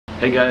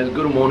Hey guys,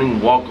 good morning.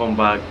 Welcome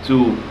back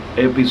to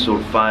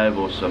episode 5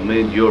 of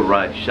Submit Your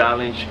Ride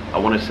Challenge. I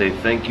want to say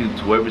thank you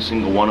to every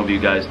single one of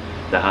you guys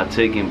that have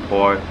taken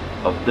part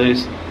of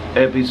this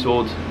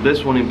episode.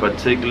 This one in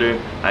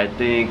particular, I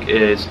think,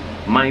 is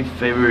my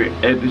favorite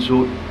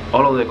episode.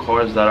 All of the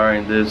cars that are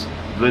in this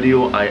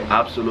video, I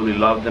absolutely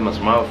love them. As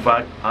a matter of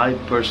fact, I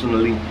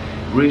personally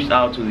reached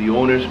out to the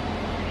owners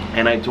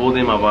and I told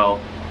them about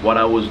what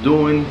I was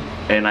doing,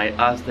 and I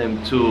asked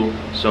them to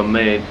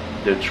submit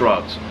their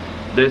trucks.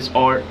 These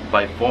are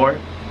by far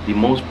the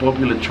most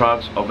popular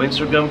trucks of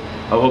Instagram.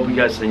 I hope you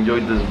guys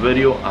enjoyed this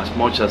video as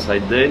much as I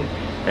did,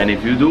 and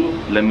if you do,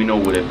 let me know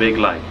with a big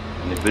like.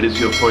 And if it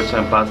is your first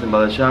time passing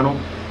by the channel,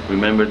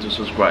 remember to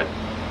subscribe.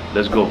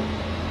 Let's go.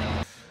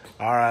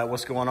 All right,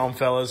 what's going on,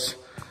 fellas?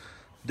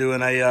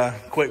 Doing a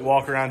quick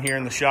walk around here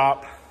in the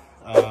shop.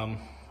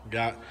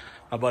 Got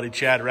my buddy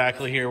Chad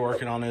Rackley here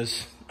working on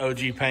his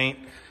OG paint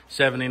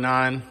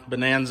 79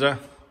 Bonanza.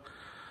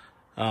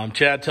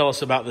 Chad, tell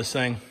us about this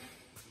thing.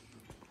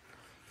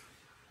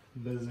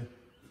 Busy.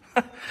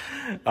 All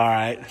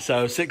right,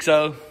 so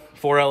 6.0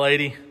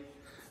 4L80.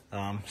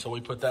 So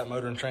we put that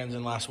motor and trans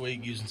in last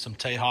week using some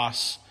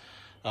Tejas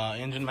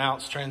engine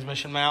mounts,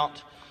 transmission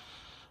mount.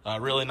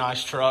 Really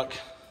nice truck,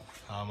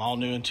 all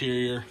new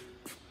interior.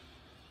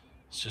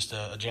 It's just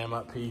a jam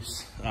up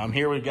piece.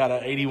 Here we've got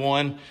a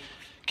 81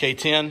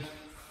 K10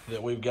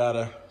 that we've got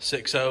a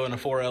 6.0 and a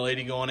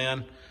 4L80 going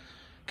in.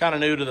 Kind of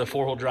new to the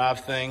 4-wheel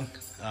drive thing.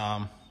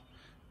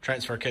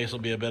 Transfer case will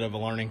be a bit of a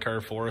learning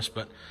curve for us,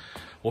 but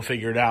we'll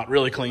figure it out.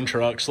 Really clean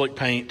truck, slick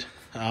paint.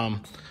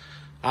 I'm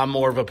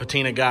more of a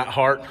patina guy at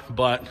heart,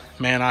 but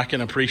man, I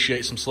can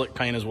appreciate some slick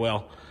paint as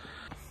well.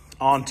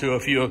 On to a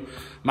few of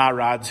my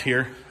rides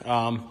here.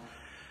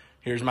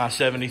 Here's my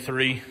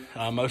 73,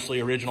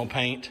 mostly original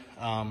paint,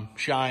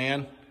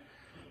 Cheyenne,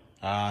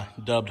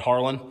 dubbed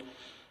Harlan.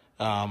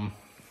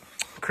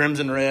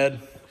 Crimson red,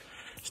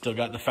 still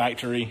got the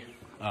factory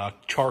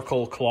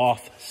charcoal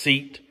cloth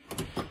seat.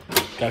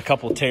 Got a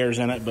couple of tears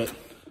in it, but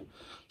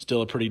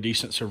still a pretty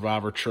decent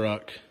survivor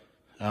truck.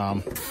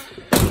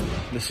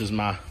 This is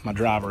my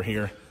driver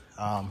here.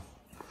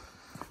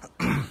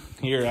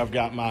 Here I've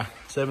got my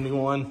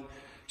 71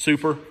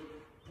 Super,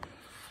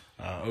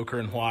 ochre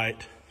and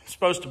white. It's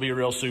supposed to be a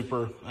real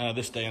Super.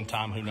 This day and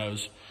time, who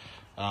knows?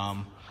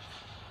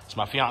 It's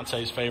my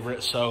fiance's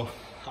favorite, so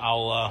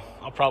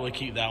I'll probably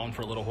keep that one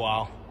for a little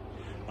while.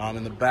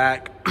 In the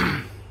back,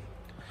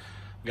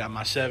 got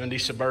my 70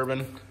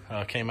 Suburban.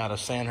 Came out of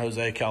San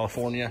Jose,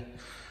 California.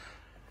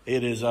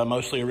 It is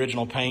mostly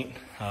original paint,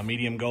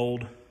 medium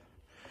gold.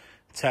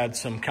 It's had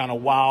some kind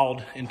of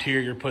wild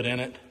interior put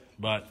in it,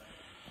 but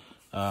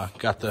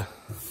got the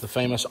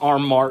famous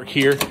arm mark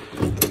here,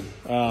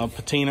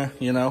 patina,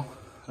 you know.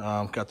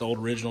 Got the old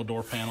original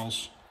door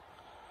panels.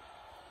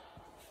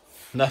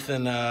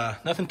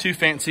 Nothing too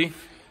fancy,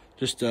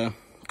 just a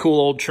cool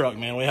old truck,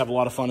 man. We have a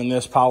lot of fun in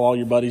this. Pile all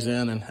your buddies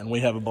in, and we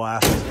have a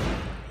blast.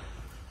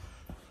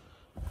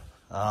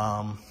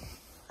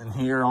 And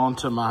here on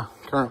to my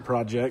current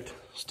project,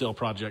 still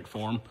project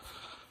form,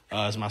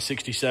 is my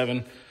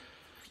 67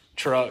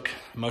 truck,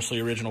 mostly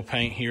original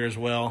paint here as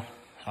well.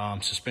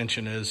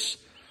 Suspension is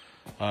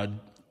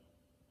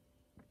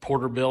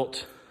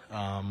Porter-built,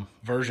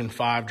 version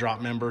 5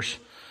 drop members.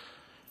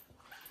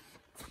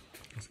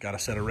 It's got a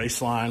set of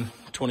Raceline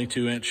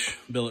 22-inch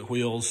billet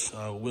wheels,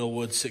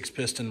 Willwood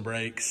 6-piston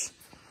brakes.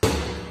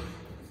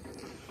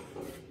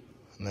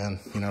 And then,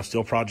 you know,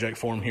 still project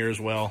form here as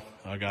well.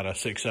 I got a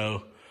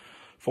 6.0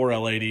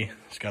 4L80.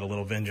 It's got a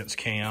little Vengeance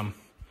cam.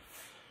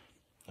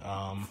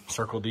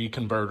 Circle D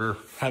converter.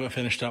 Haven't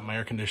finished up my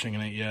air conditioning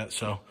in it yet,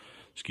 so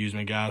excuse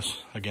me, guys.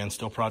 Again,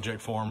 still project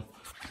form.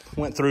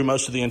 Went through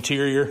most of the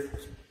interior.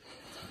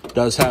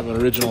 Does have an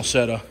original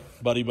set of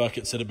buddy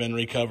buckets that have been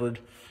recovered.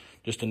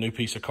 Just a new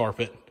piece of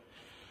carpet.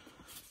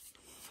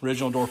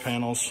 Original door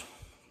panels.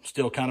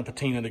 Still kind of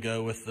patina to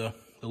go with the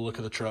look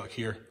of the truck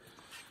here.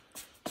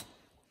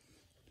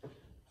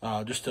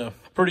 Just a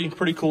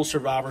pretty cool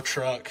survivor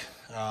truck.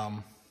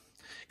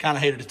 Kind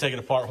of hated to take it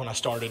apart when I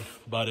started,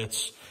 but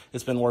it's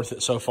been worth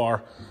it so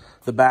far.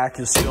 The back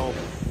is still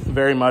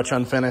very much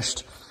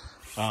unfinished.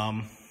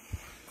 It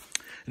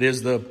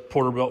is the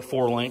Porter-built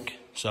 4-link,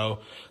 so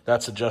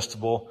that's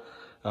adjustable.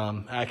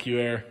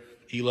 AccuAir,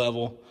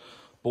 E-level,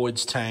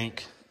 Boyd's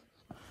tank.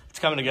 It's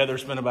coming together.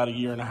 It's been about a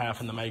year and a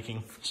half in the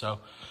making, so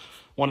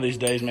one of these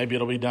days maybe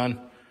it'll be done.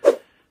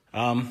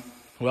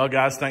 Well,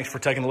 guys, thanks for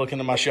taking a look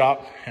into my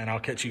shop, and I'll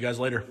catch you guys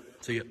later.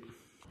 See ya.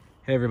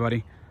 Hey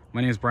everybody, my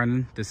name is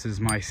Brendan. This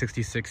is my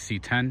 66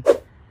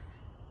 C10.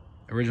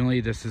 Originally,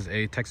 this is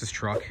a Texas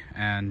truck,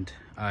 and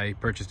I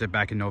purchased it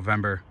back in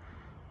November,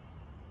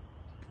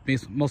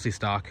 mostly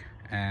stock,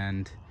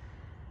 and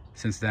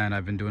since then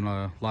I've been doing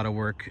a lot of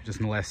work just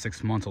in the last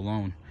 6 months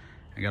alone.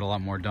 I got a lot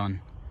more done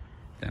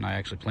than I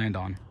actually planned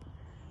on.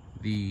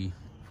 The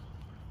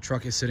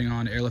truck is sitting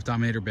on airlift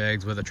dominator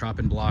bags with a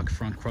drop-in block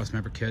front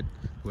crossmember kit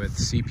with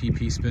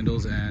CPP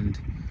spindles and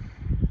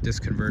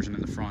disc conversion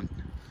in the front.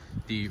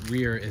 The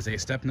rear is a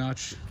step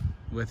notch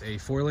with a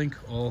 4-link,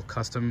 all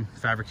custom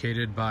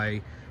fabricated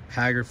by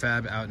Haggard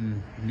Fab out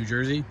in New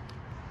Jersey.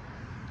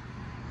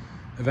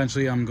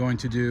 Eventually I'm going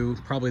to do,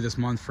 probably this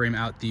month, frame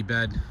out the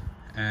bed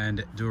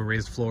and do a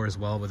raised floor as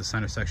well with a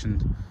center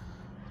section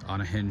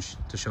on a hinge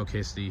to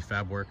showcase the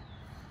fab work.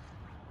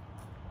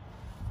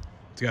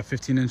 It's got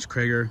 15-inch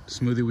Krager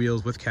smoothie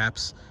wheels with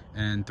caps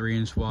and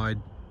 3-inch wide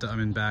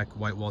Diamondback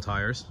white wall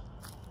tires.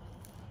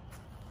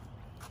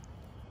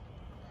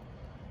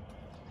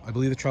 I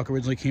believe the truck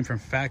originally came from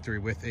factory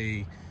with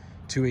a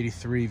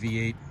 283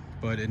 V8,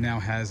 but it now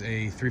has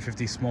a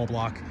 350 small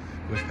block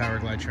with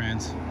Powerglide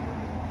trans.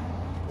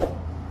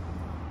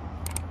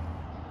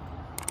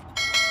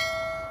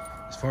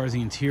 As far as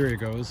the interior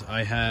goes,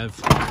 I have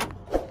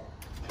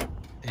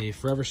a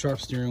Forever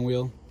Sharp steering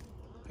wheel.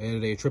 I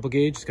added a triple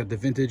gauge. It's got the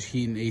vintage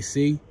heat and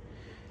AC.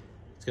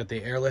 It's got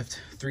the airlift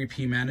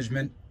 3P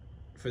management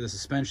for the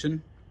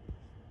suspension.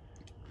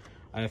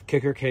 I have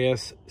Kicker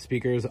KS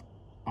speakers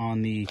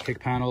on the kick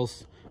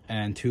panels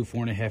and two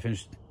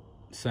 4.5-inch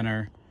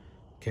center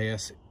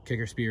KS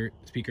Kicker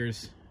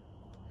speakers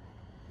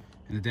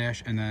in the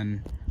dash, and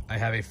then I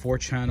have a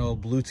 4-channel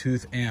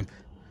Bluetooth amp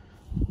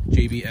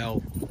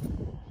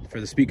JBL for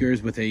the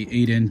speakers with a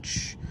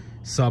 8-inch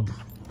sub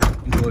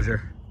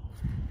enclosure.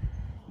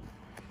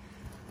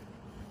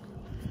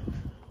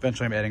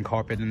 Eventually I'm adding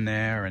carpet in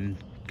there and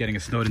getting a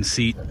Snowden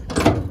seat,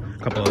 a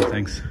couple other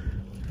things.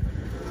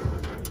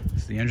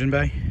 This is the engine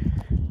bay.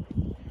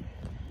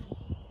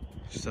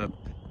 Just a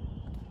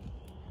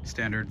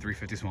standard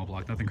 350 small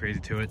block, nothing crazy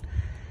to it.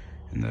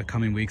 In the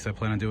coming weeks I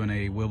plan on doing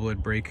a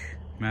Wilwood brake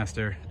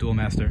master, dual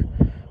master,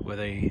 with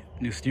a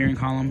new steering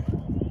column,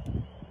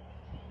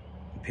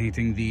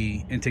 painting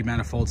the intake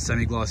manifold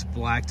semi-gloss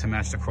black to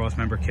match the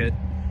cross-member kit,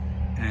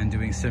 and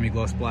doing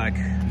semi-gloss black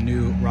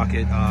new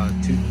rocket,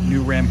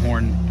 new ram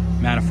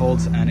horn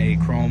manifolds and a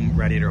chrome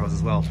radiator hose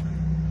as well.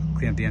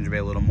 Clean up the engine bay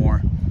a little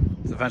more.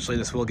 So eventually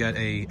this will get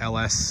a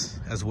LS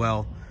as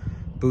well,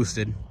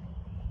 boosted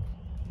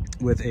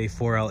with a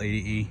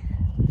 4L80E.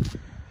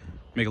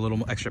 Make a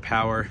little extra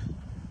power.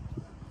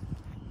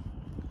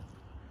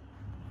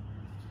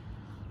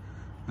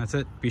 That's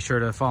it. Be sure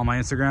to follow my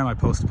Instagram. I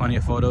post plenty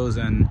of photos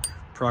and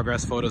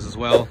progress photos as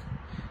well.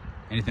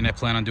 Anything I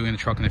plan on doing in the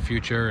truck in the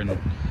future, and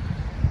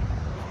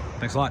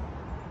thanks a lot.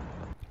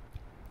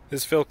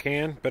 This is Phil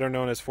Can, better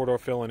known as 4-Door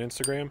Phil on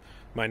Instagram.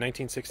 My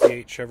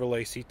 1968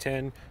 Chevrolet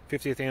C10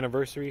 50th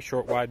anniversary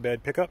short wide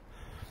bed pickup.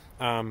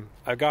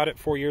 I got it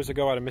 4 years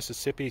ago out of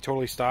Mississippi,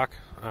 totally stock.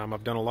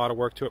 I've done a lot of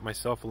work to it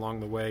myself along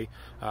the way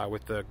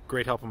with the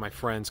great help of my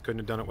friends. Couldn't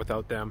have done it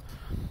without them.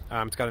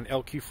 It's got an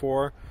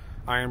LQ4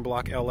 iron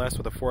block LS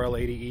with a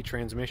 4L80E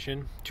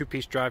transmission,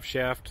 2-piece drive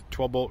shaft,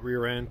 12-bolt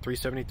rear end,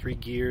 373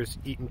 gears,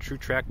 Eaton True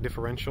Track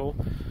differential.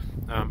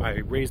 I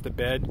raised the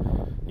bed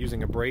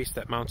using a brace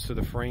that mounts to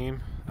the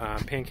frame.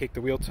 Pancake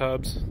the wheel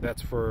tubs,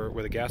 that's for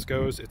where the gas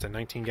goes. It's a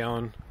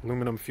 19-gallon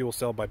aluminum fuel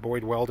cell by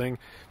Boyd Welding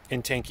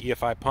in-tank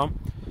EFI pump.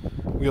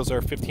 Wheels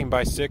are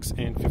 15x6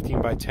 and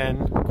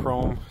 15x10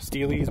 chrome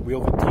Steelies,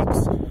 wheel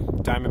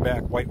Vantiques,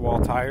 Diamondback white wall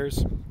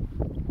tires.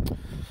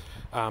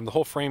 The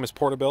whole frame is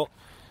Porterbuilt.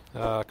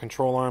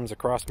 Control arms, a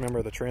cross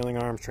member, the trailing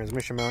arms,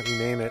 transmission mount, you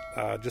name it.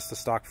 Just the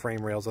stock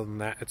frame rails. Other than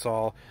that, it's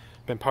all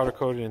been powder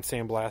coated and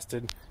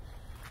sandblasted.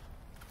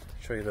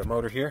 Show you the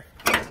motor here.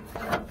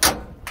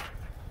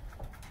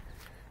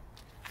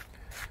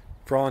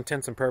 For all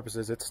intents and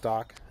purposes, it's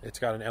stock. It's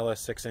got an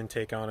LS6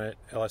 intake on it,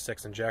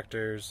 LS6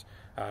 injectors,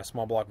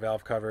 small block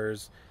valve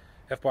covers,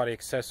 F-body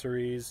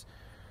accessories.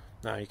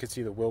 You can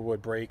see the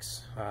Wilwood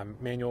brakes,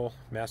 manual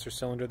master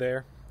cylinder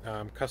there,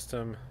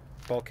 custom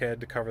bulkhead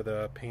to cover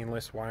the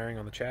painless wiring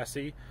on the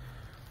chassis,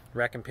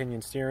 rack and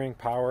pinion steering,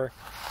 power,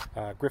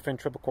 Griffin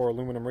triple core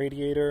aluminum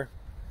radiator,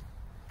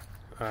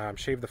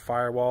 shaved the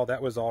firewall.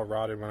 That was all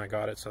rotted when I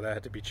got it, so that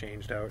had to be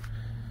changed out.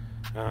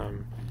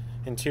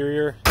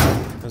 Interior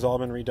has all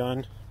been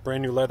redone.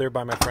 Brand new leather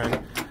by my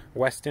friend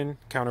Weston,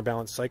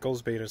 Counterbalance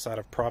Cycles, based out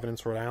of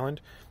Providence, Rhode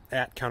Island.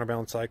 At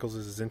Counterbalance Cycles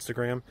is his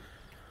Instagram.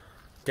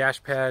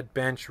 Dash pad,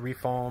 bench,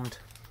 refoamed,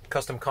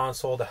 custom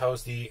console to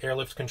house the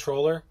airlift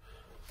controller.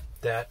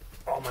 That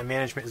all my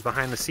management is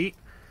behind the seat.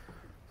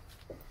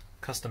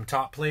 Custom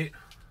top plate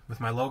with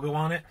my logo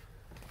on it.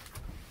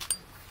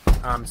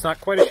 It's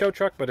not quite a show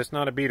truck, but it's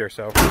not a beater,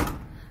 so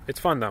it's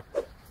fun though.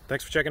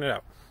 Thanks for checking it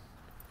out.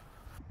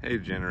 Hey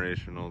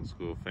Generation Old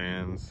School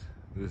fans,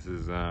 this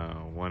is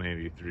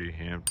 183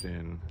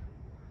 Hampton,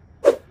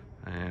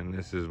 and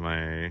this is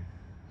my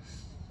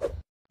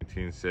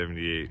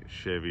 1978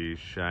 Chevy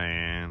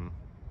Cheyenne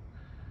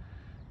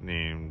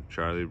named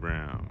Charlie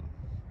Brown.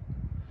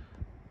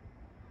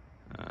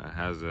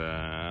 Has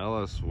a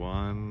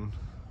LS1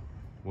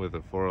 with a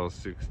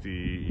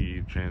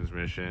 4L60E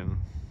transmission,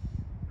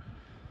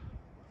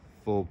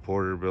 full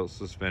Porterbuilt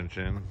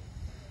suspension,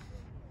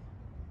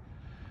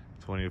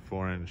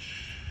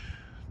 24-inch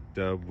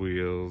dub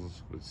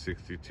wheels with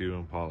 62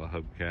 Impala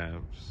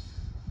hubcaps,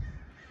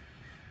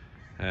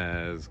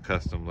 has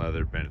custom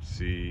leather bench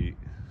seat,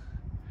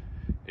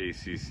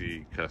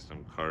 ACC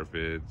custom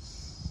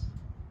carpets,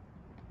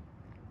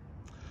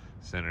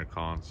 Center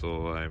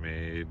console I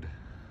made.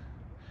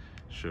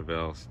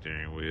 Chevelle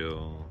steering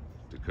wheel.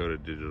 Dakota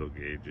digital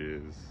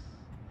gauges.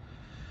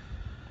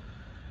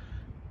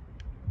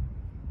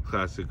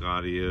 Classic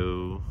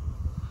audio,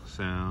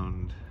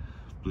 sound,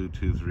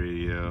 Bluetooth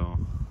radio.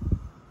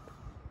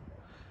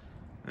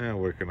 And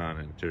working on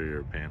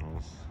interior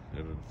panels.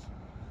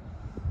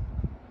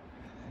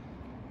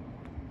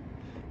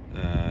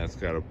 It's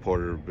got a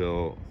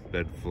Porterbuilt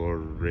bed floor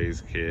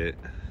raise kit.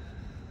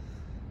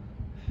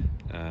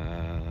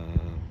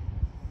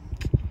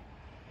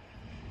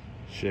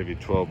 Chevy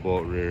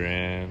 12-bolt rear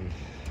end.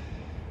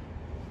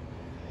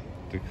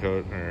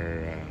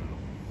 Dakota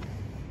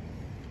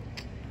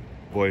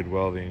void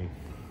welding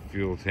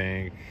fuel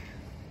tank.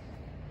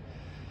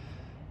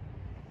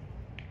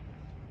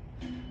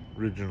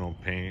 Original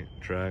paint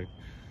track.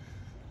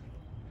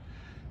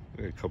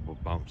 A couple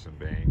bumps and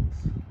bangs,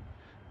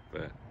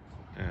 but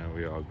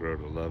we all grow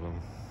to love them.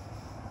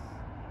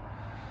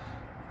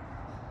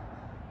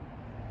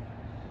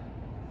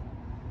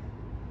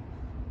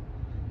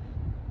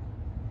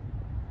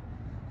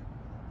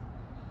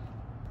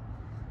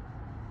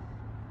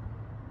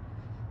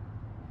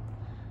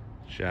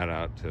 Shout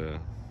out to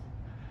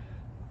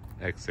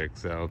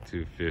XXL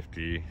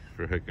 250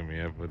 for hooking me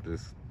up with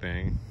this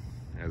thing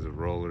as a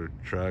roller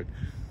truck.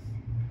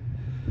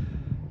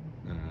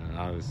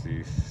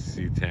 Obviously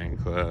C10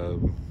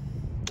 Club,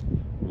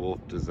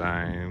 Wolf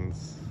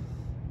Designs,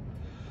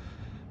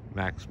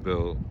 Max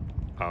Built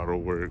Auto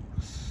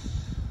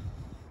Works,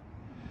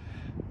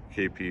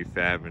 KP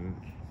Fab and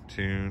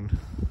Tune.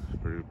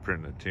 We're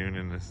printing a tune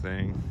in this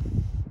thing.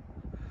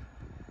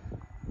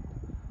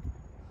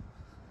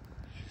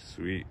 She's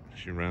sweet.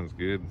 She runs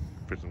good.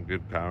 Put some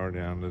good power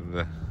down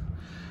to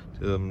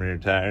the rear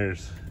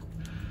tires.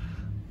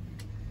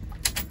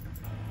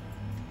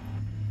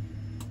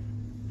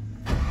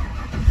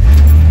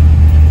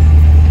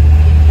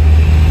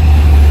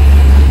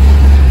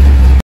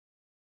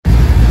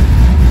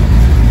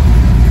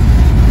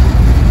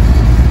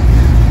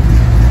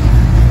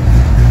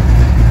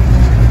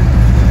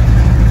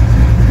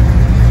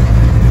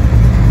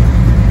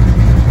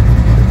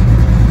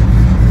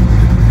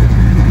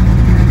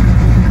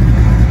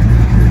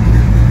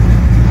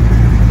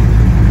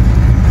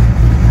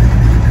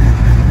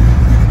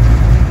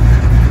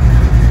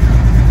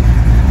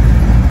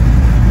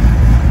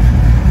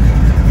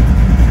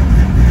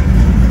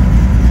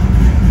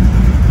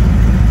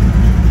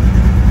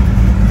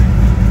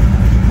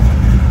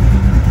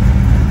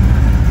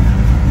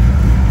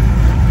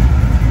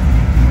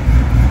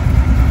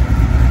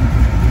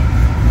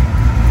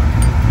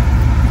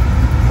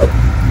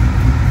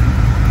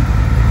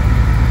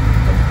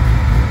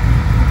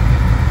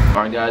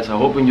 Alright guys, I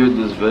hope you enjoyed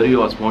this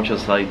video as much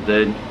as I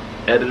did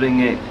editing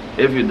it.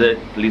 If you did,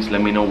 please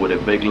let me know with a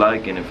big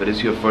like, and if it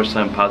is your first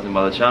time passing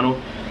by the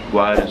channel, go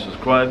ahead and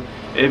subscribe.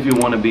 If you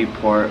want to be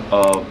part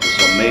of the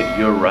Submit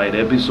Your Right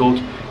episodes,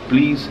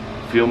 please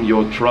film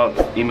your truck,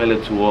 email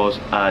it to us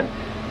at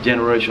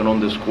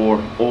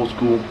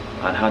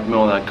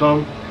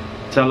generation_oldschool@hotmail.com.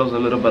 Tell us a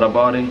little bit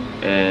about it,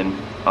 and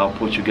I'll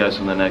put you guys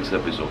in the next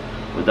episode.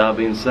 With that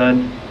being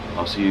said,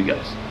 I'll see you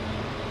guys.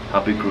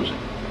 Happy cruising.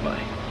 Bye.